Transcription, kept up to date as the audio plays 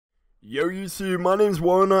Yo YouTube, my name's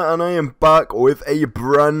Warner and I am back with a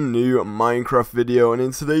brand new Minecraft video, and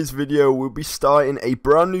in today's video we'll be starting a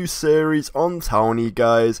brand new series on TOWNY,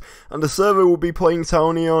 guys, and the server we'll be playing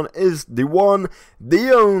TOWNY on is the one, the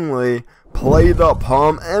only,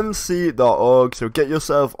 play.pvpwars.org. So get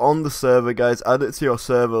yourself on the server, guys, add it to your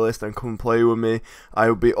server list and come play with me. I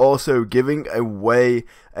will be also giving away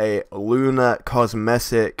a lunar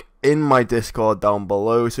cosmetic in my Discord down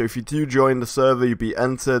below, so if you do join the server you'll be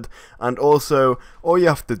entered, and also all you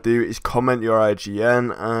have to do is comment your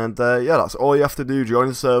IGN, and yeah, that's all you have to do. Join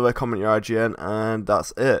the server, comment your IGN, and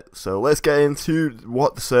that's it. So let's get into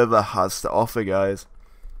what the server has to offer, guys.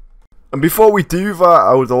 And before we do that,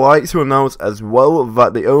 I would like to announce as well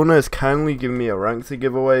that the owner has kindly given me a rank to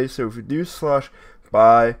give away, so if you do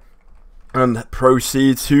 /buy and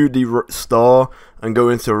proceed to the store and go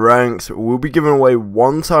into ranks, we'll be giving away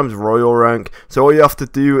 1x royal rank. So all you have to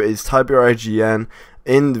do is type your IGN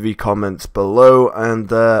in the comments below, and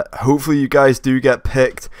hopefully you guys do get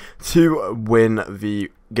picked to win the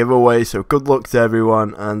giveaway. So good luck to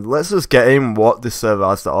everyone, and let's just get in what the server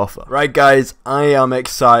has to offer. Right guys, I am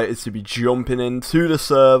excited to be jumping into the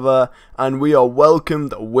server, and we are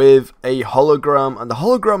welcomed with a hologram, and the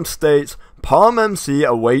hologram states, Palm MC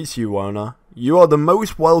awaits you, Warner. You are the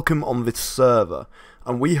most welcome on this server,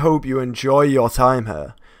 and we hope you enjoy your time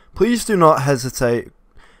here. Please do not hesitate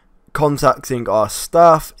contacting our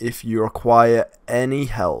staff if you require any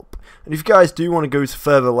help. And if you guys do want to go to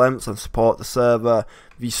further lengths and support the server,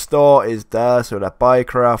 the store is there, so that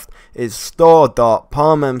Buycraft is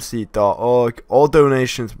store.palmmc.org. All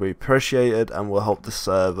donations will be appreciated and will help the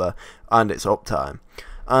server and its uptime.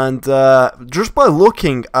 And just by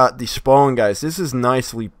looking at the spawn, guys, this is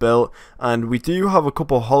nicely built, and we do have a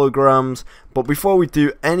couple holograms. But before we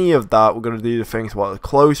do any of that, we're going to do the things about the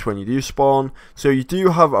close when you do spawn. So you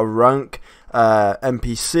do have a rank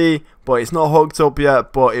NPC, but it's not hooked up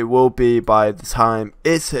yet, but it will be by the time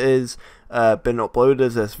it is been uploaded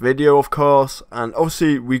as this video, of course. And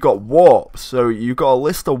obviously we got warps, so you got a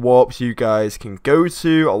list of warps you guys can go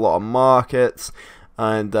to, a lot of markets,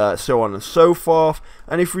 and so on and so forth.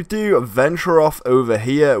 And if we do venture off over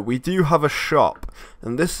here, we do have a shop,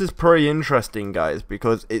 and this is pretty interesting, guys,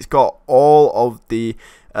 because it's got all of the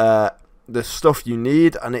stuff you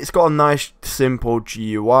need, and it's got a nice simple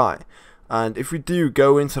GUI. And if we do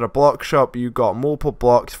go into the block shop, you got multiple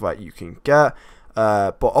blocks that you can get,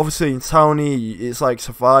 but obviously in TOWNY it's like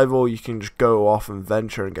survival. You can just go off and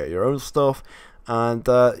venture and get your own stuff. And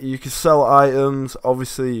you can sell items,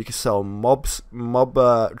 obviously you can sell mob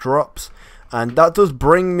drops, and that does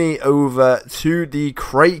bring me over to the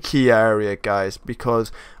crate key area, guys,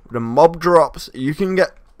 because the mob drops, you can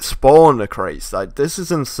get spawner crates. Like, this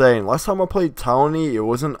is insane. Last time I played TOWNY, it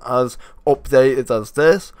wasn't as updated as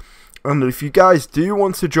this, and if you guys do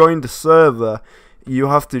want to join the server, you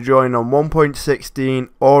have to join on 1.16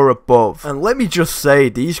 or above. And let me just say,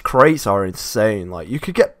 these crates are insane. Like, you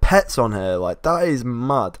could get pets on here, like, that is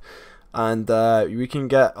mad. And we can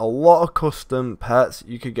get a lot of custom pets.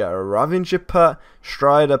 You could get a Ravager pet,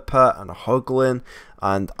 Strider pet, and a Hoglin.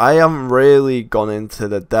 And I haven't really gone into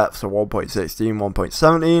the depths of 1.16,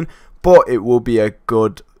 1.17, but it will be a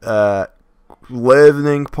good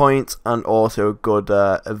learning point, and also a good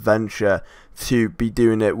adventure to be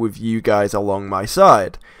doing it with you guys along my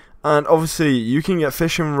side. And obviously you can get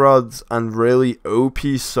fishing rods and really OP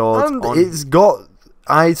swords, and it's got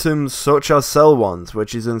items such as sell ones,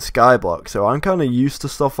 which is in skyblock, so I'm kind of used to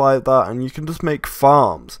stuff like that. And you can just make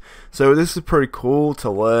farms, so this is pretty cool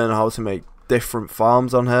to learn how to make different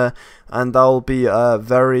farms on here, and I'll be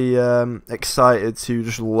very excited to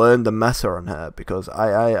just learn the meta on here, because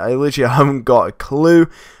I literally haven't got a clue.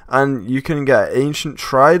 And you can get ancient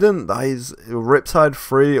trident, that is riptide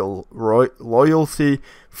free, loyalty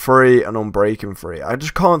free, and unbreaking free. I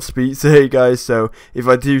just can't speak today, guys, so if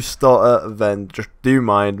I do stutter, then just do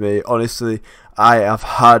mind me. Honestly, I have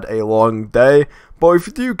had a long day. But if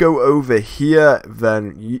you do go over here,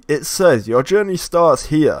 then it says your journey starts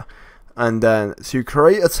here. And then to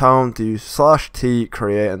create a town, do /t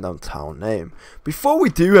create and then town name. Before we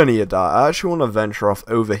do any of that, I actually want to venture off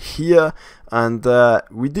over here, and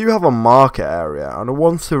we do have a market area, and I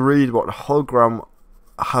want to read what the hologram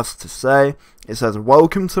has to say. It says,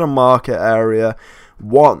 welcome to the market area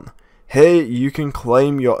 1. Here you can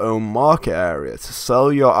claim your own market area to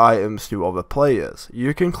sell your items to other players.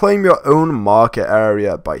 You can claim your own market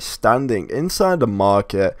area by standing inside the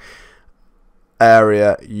market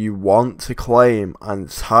area you want to claim and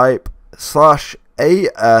type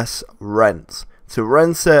 /as rent to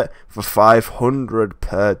rent it for 500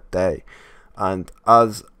 per day, and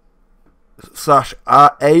as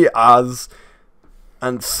 /as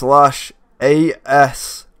and slash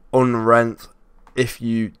AS unrent if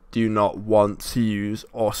you do not want to use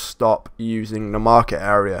or stop using the market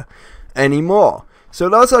area anymore. So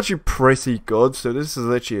that's actually pretty good. So this is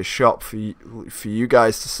literally a shop for you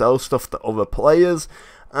guys to sell stuff to other players,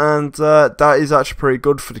 and that is actually pretty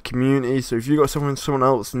good for the community. So if you got something someone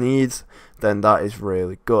else needs, then that is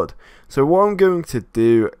really good. So what I'm going to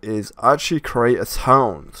do is actually create a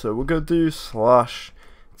town. So we're going to do slash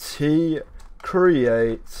t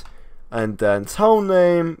create, and then town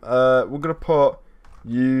name, we're going to put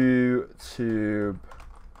YouTube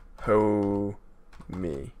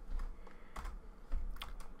TOWNY.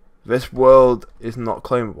 This world is not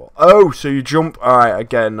claimable. Oh, so you jump. Alright, I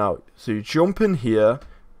get it now. So you jump in here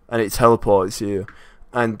and it teleports you.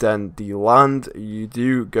 And then the land you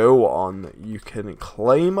do go on, you can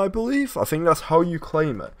claim, I believe. I think that's how you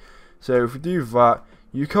claim it. So if we do that,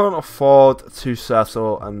 you can't afford to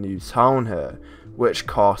settle a new town here, which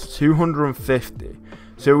costs 250.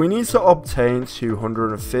 So we need to obtain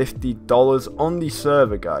 $250 on the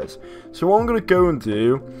server, guys. So what I'm going to go and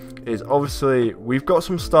do is, obviously we've got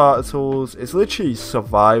some starter tools. It's literally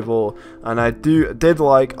survival, and I did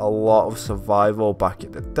like a lot of survival back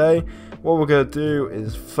in the day. What we're going to do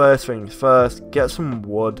is, first things first, get some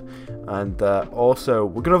wood, and also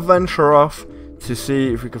we're going to venture off to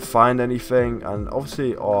see if we can find anything. And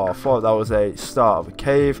obviously, oh, I thought that was a start of a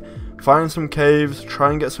cave. Find some caves,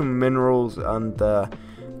 try and get some minerals, and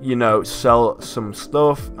you know, sell some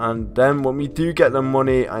stuff. And then when we do get the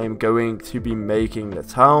money, I am going to be making the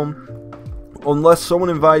town, unless someone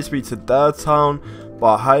invites me to their town,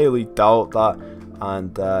 but I highly doubt that.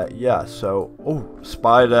 And yeah, so, oh,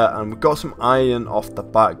 spider, and we've got some iron off the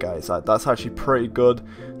bat, guys. That's actually pretty good.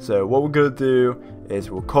 So what we're gonna do is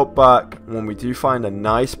we'll cut back when we do find a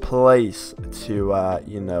nice place to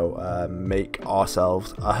you know, make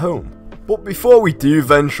ourselves a home. But before we do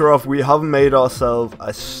venture off, we have made ourselves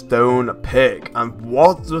a stone pick. And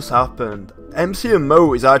what just happened? MC and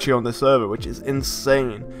Mo is actually on the server, which is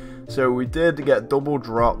insane. So we did get double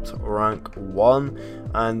dropped rank 1,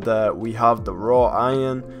 and we have the raw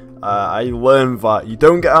iron. I learned that you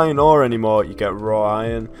don't get iron ore anymore, you get raw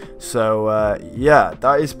iron. So yeah,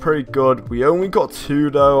 that is pretty good. We only got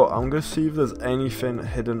 2 though. I'm going to see if there's anything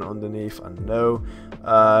hidden underneath. And no.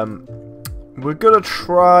 We're gonna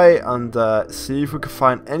try and see if we can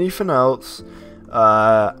find anything else,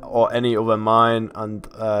 or any other mine. And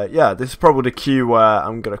yeah, this is probably the cue where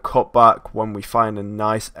I'm gonna cut back when we find a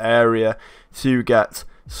nice area to get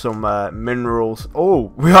some minerals.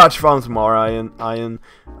 Oh, we actually found some more iron.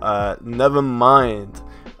 Never mind.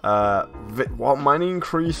 What mining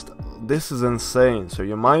increased? This is insane. So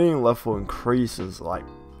your mining level increases like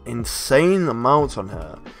insane amounts on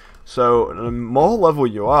here. So the more level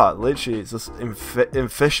you are, literally it's just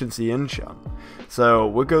efficiency enchant. So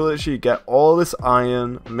we're going to literally get all this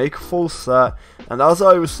iron, make a full set, and as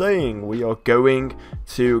I was saying, we are going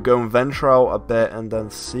to go and venture out a bit and then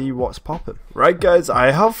see what's popping. Right guys,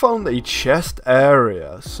 I have found a chest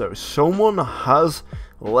area. So someone has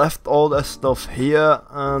left all their stuff here,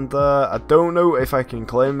 and I don't know if I can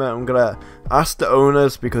claim it. I'm going to ask the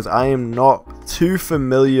owners because I am not too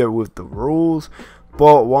familiar with the rules.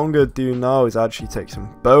 But what I'm going to do now is actually take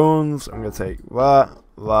some bones. I'm going to take that,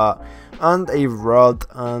 and a rod,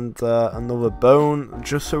 and another bone,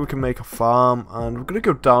 just so we can make a farm. And we're going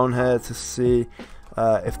to go down here to see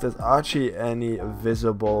if there's actually any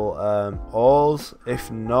visible ores. If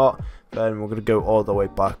not, then we're going to go all the way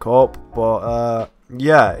back up. But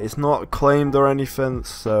yeah, it's not claimed or anything,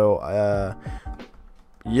 so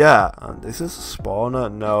yeah. And is this a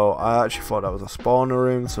spawner? No, I actually thought that was a spawner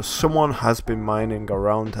room. So someone has been mining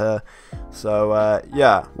around here. So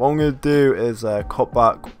yeah, what I'm going to do is cut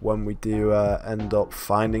back when we do end up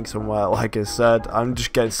finding somewhere. Like I said, I'm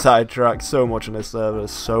just getting sidetracked so much on this server.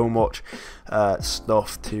 So much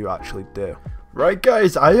stuff to actually do. Right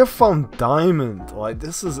guys, I have found diamond. Like,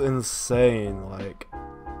 this is insane. Like,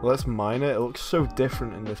 let's mine it. It looks so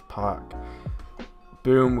different in this pack.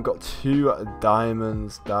 Boom, we've got 2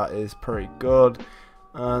 diamonds. That is pretty good.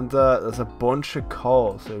 And there's a bunch of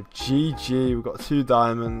coal. So GG, we've got 2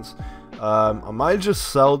 diamonds. I might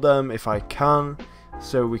just sell them if I can,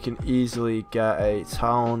 so we can easily get a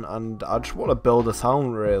town. And I just want to build a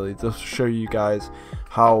town, really, just to show you guys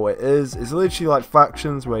how it is. It's literally like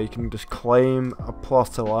factions where you can just claim a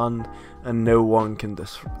plot of land and no one can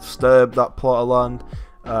disturb that plot of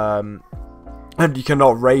land. And you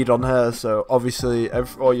cannot raid on her, so obviously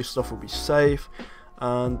all your stuff will be safe.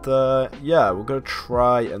 And yeah, we're going to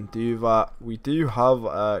try and do that. We do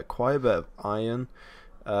have quite a bit of iron,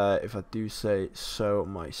 if I do say so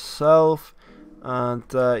myself. And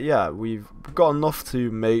yeah, we've got enough to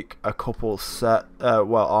make a couple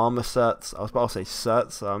armor sets. I was about to say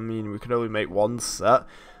sets, I mean we could only make one set,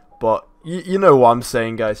 but you know what I'm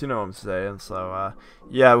saying, guys, you know what I'm saying. So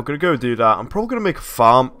yeah, we're gonna go do that. I'm probably gonna make a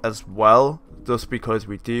farm as well, just because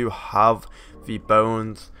we do have the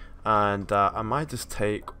bones, and I might just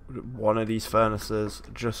take one of these furnaces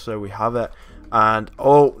just so we have it. And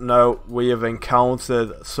oh no, we have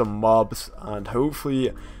encountered some mobs, and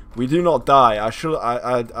hopefully we do not die. I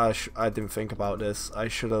didn't think about this. I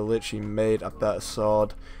should have literally made a better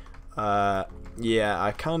sword. Yeah,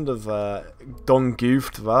 I kind of done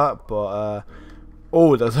goofed that, but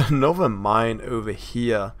oh, there's another mine over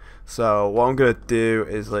here. So what I'm gonna do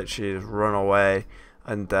is literally just run away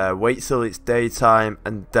and wait till it's daytime,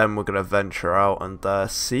 and then we're gonna venture out and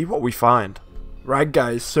see what we find. Right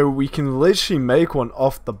guys, so we can literally make one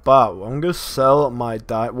off the bat. I'm gonna sell my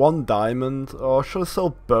one diamond, or should I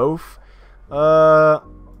sell both?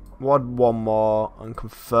 One more and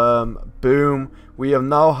confirm. Boom, we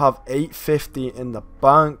now have 850 in the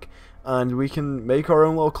bank, and we can make our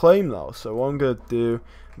own little claim now. So what I'm gonna do,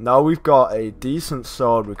 now we've got a decent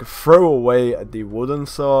sword, we could throw away the wooden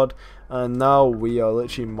sword, and now we are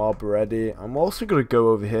literally mob ready. I'm also going to go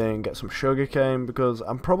over here and get some sugarcane, because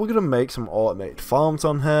I'm probably going to make some automated farms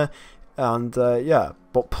on here. And yeah,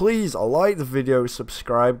 but please like the video,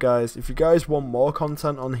 subscribe guys. If you guys want more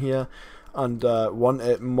content on here and want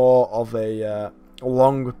it more of a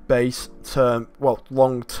long-term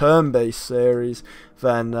based series,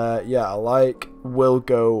 then yeah, a like will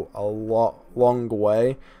go a long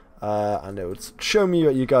way, and it would show me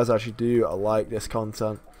that you guys actually do like this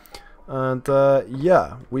content. And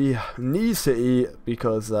yeah, we need to eat,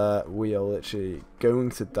 because we are literally going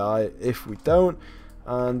to die if we don't.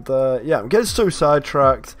 And yeah, I'm getting so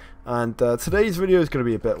sidetracked, and today's video is going to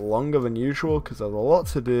be a bit longer than usual because there's a lot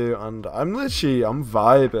to do, and I'm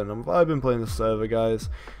vibing playing the server, guys.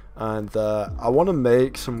 And I want to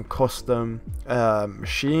make some custom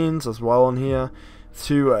machines as well on here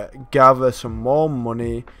to gather some more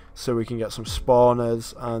money, so we can get some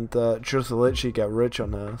spawners and just literally get rich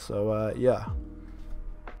on her. So yeah.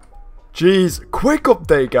 Jeez, quick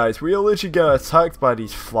update guys, we are literally getting attacked by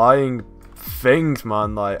these flying things,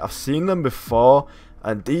 man. Like, I've seen them before,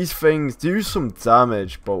 and these things do some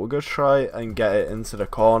damage, but we're gonna try and get it into the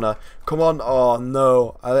corner. Come on. Oh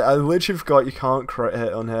no, I literally forgot you can't crit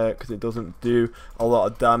hit on here because it doesn't do a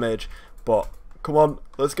lot of damage. But come on,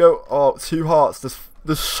 let's go. Oh, 2 hearts.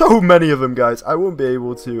 There's so many of them, guys. I won't be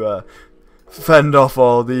able to fend off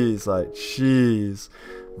all these. Like, jeez,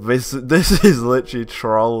 this is literally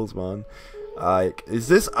trolls, man. Like, is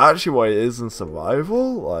this actually what it is in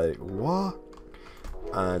survival? Like, what?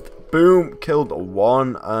 And boom, killed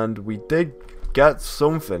one, and we did get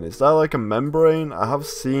something. Is that like a membrane? I have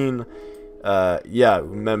seen, yeah,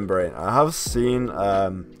 membrane. I have seen,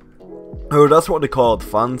 oh, that's what they called,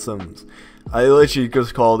 phantoms. I literally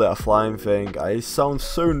just called it a flying thing. I sound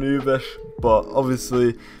so noobish, but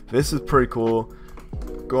obviously this is pretty cool.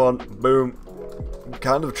 Go on, boom.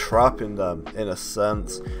 Kind of trapping them in a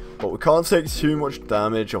sense, but we can't take too much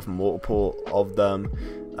damage of multiple of them.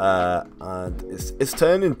 And it's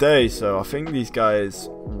turning day, so I think these guys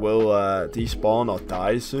will despawn or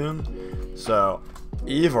die soon. So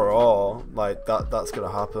either or, like that's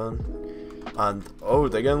gonna happen. And oh,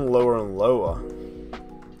 they're getting lower and lower.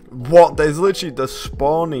 What? They're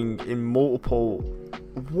spawning in multiple.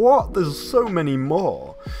 What? There's so many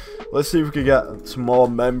more. Let's see if we can get some more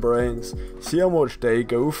membranes. See how much they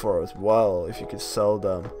go for as well, if you could sell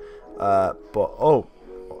them. But oh,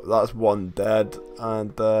 that's one dead,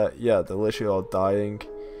 and yeah, they're literally all dying.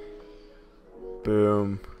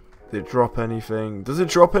 Boom. Did it drop anything? Does it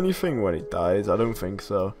drop anything when it dies? I don't think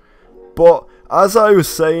so. But as I was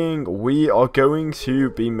saying, we are going to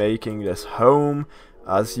be making this home.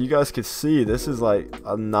 As you guys can see, this is like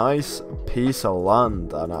a nice piece of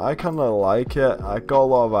land, and I kind of like it. I got a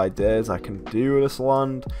lot of ideas I can do with this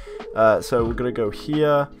land. So we're gonna go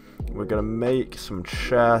here. We're gonna make some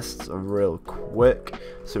chests real quick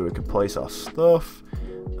so we can place our stuff,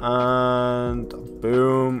 and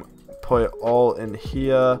boom, put it all in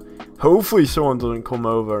here. Hopefully someone doesn't come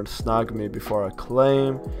over and snag me before I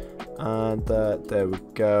claim. And there we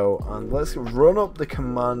go, and let's run up the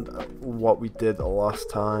command what we did the last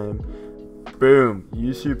time. Boom,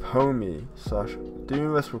 YouTube homie /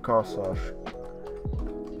 doing this with car /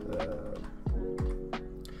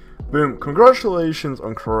 Boom, congratulations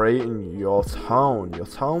on creating your town. Your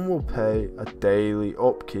town will pay a daily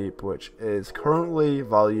upkeep, which is currently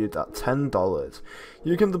valued at $10.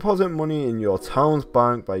 You can deposit money in your town's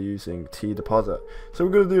bank by using T deposit. So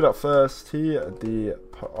we're going to do that first. T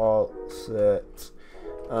deposit.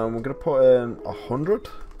 We're going to put in 100.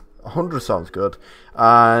 100 sounds good.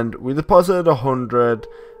 And we deposited 100,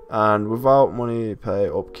 and without money pay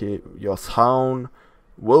upkeep, your town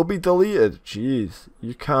will be deleted. Jeez,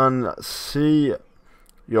 you can see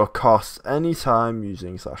your costs anytime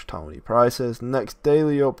using /TOWNY prices. Next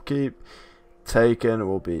daily upkeep taken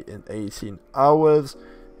will be in 18 hours.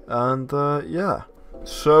 And yeah,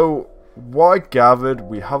 so what I gathered,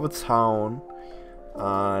 we have a town,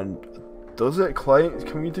 and does it claim?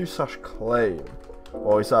 Can we do /claim?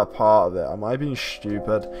 Or is that a part of it? Am I being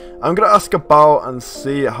stupid? I'm going to ask about and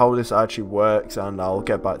see how this actually works, and I'll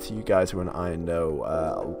get back to you guys when I know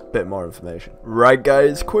a bit more information. Right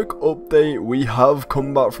guys, quick update. We have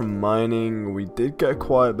come back from mining. We did get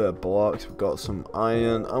quite a bit of blocks. We got some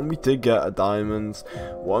iron, and we did get a diamond.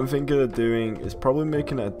 What I'm thinking of doing is probably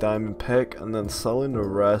making a diamond pick and then selling the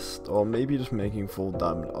rest, or maybe just making full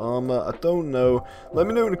diamond armor. I don't know. Let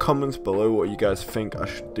me know in the comments below what you guys think I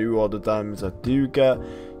should do all the diamonds I do get.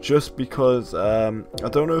 Just because I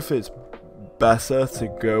don't know if it's better to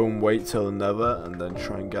go and wait till the nether and then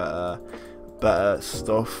try and get better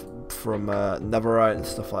stuff from netherite and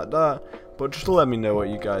stuff like that, but just let me know what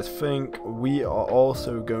you guys think. We are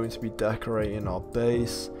also going to be decorating our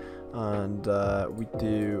base, and we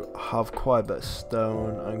do have quite a bit of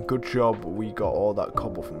stone, and good job we got all that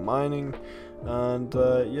cobble from mining. And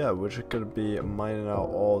yeah, we're just going to be mining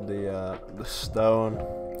out all the stone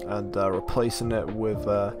and replacing it with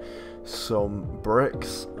some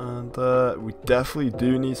bricks. And we definitely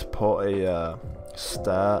do need to put a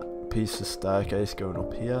piece of staircase going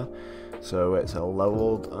up here, so it's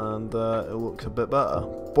leveled and it looks a bit better.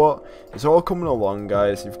 But it's all coming along,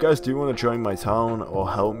 guys. If you guys do want to join my town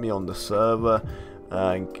or help me on the server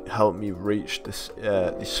and help me reach this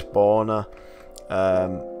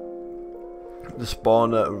the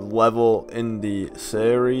spawner level in the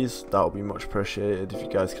series, that would be much appreciated. If you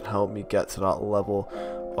guys can help me get to that level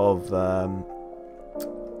of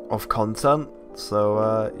content.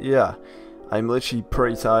 So yeah, I'm literally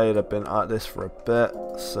pretty tired. I've been at this for a bit,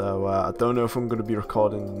 so I don't know if I'm going to be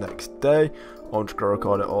recording the next day or I'm just going to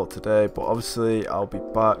record it all today, but obviously I'll be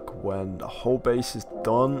back when the whole base is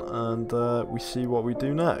done and we see what we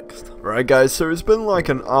do next. Right guys, so it's been like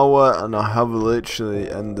an hour and I have literally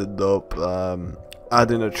ended up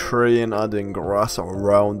adding a tree and adding grass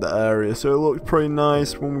around the area, so it looks pretty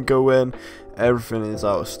nice. When we go in, everything is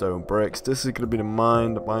out of stone bricks. This is going to be the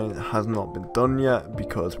mine. The mine has not been done yet,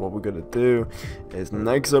 because what we're going to do is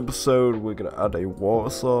next episode we're going to add a water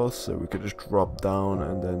source, so we could just drop down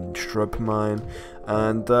and then strip mine.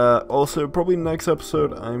 And also probably next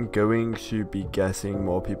episode I'm going to be getting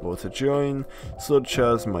more people to join, such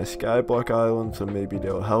as my skyblock island, so maybe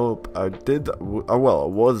they'll help. I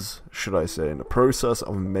was, should I say, in the process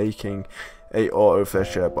of making a auto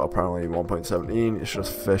fisher, but apparently 1.17 it's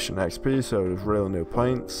just fish and XP, so there's really no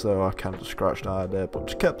point, so I kind of scratched that idea, but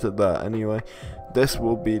just kept it there anyway. This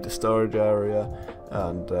will be the storage area,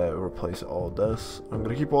 and replace all this. I'm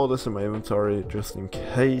gonna keep all this in my inventory just in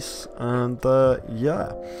case. And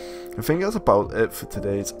yeah, I think that's about it for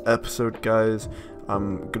today's episode, guys.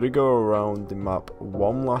 I'm gonna go around the map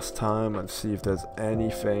one last time and see if there's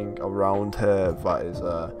anything around here that is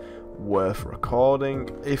worth recording.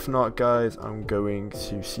 If not, guys, I'm going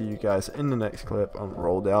to see you guys in the next clip and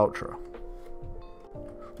roll the outro.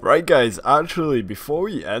 Right guys, actually before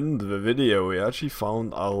we end the video, we actually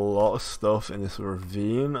found a lot of stuff in this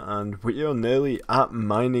ravine, and we are nearly at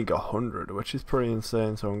mining 100, which is pretty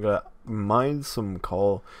insane. So I'm gonna mine some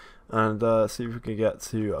coal and see if we can get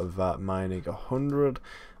to that mining 100,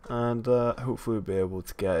 and hopefully we'll be able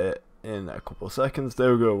to get it in a couple of seconds.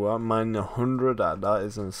 There we go, we're at mining 100. That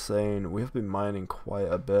is insane. We have been mining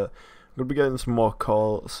quite a bit. I'm going to be getting some more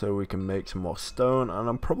coal so we can make some more stone, and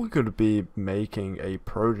I'm probably going to be making a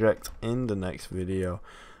project in the next video.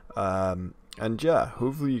 And yeah,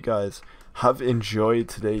 hopefully you guys have enjoyed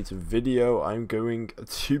today's video. I'm going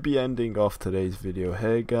to be ending off today's video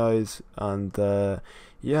here, guys, and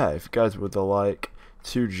yeah, if you guys would like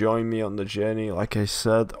to join me on the journey, like I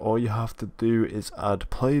said, all you have to do is add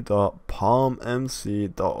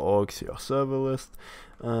play.palmmc.org to your server list,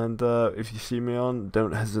 And if you see me on,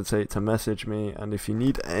 don't hesitate to message me. And if you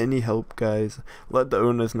need any help, guys, let the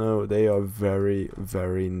owners know. They are very,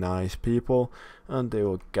 very nice people, and they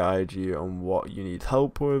will guide you on what you need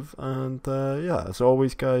help with. And yeah, as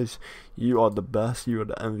always, guys, you are the best. You are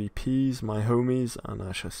the MVPs, my homies, and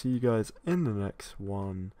I shall see you guys in the next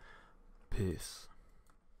one. Peace.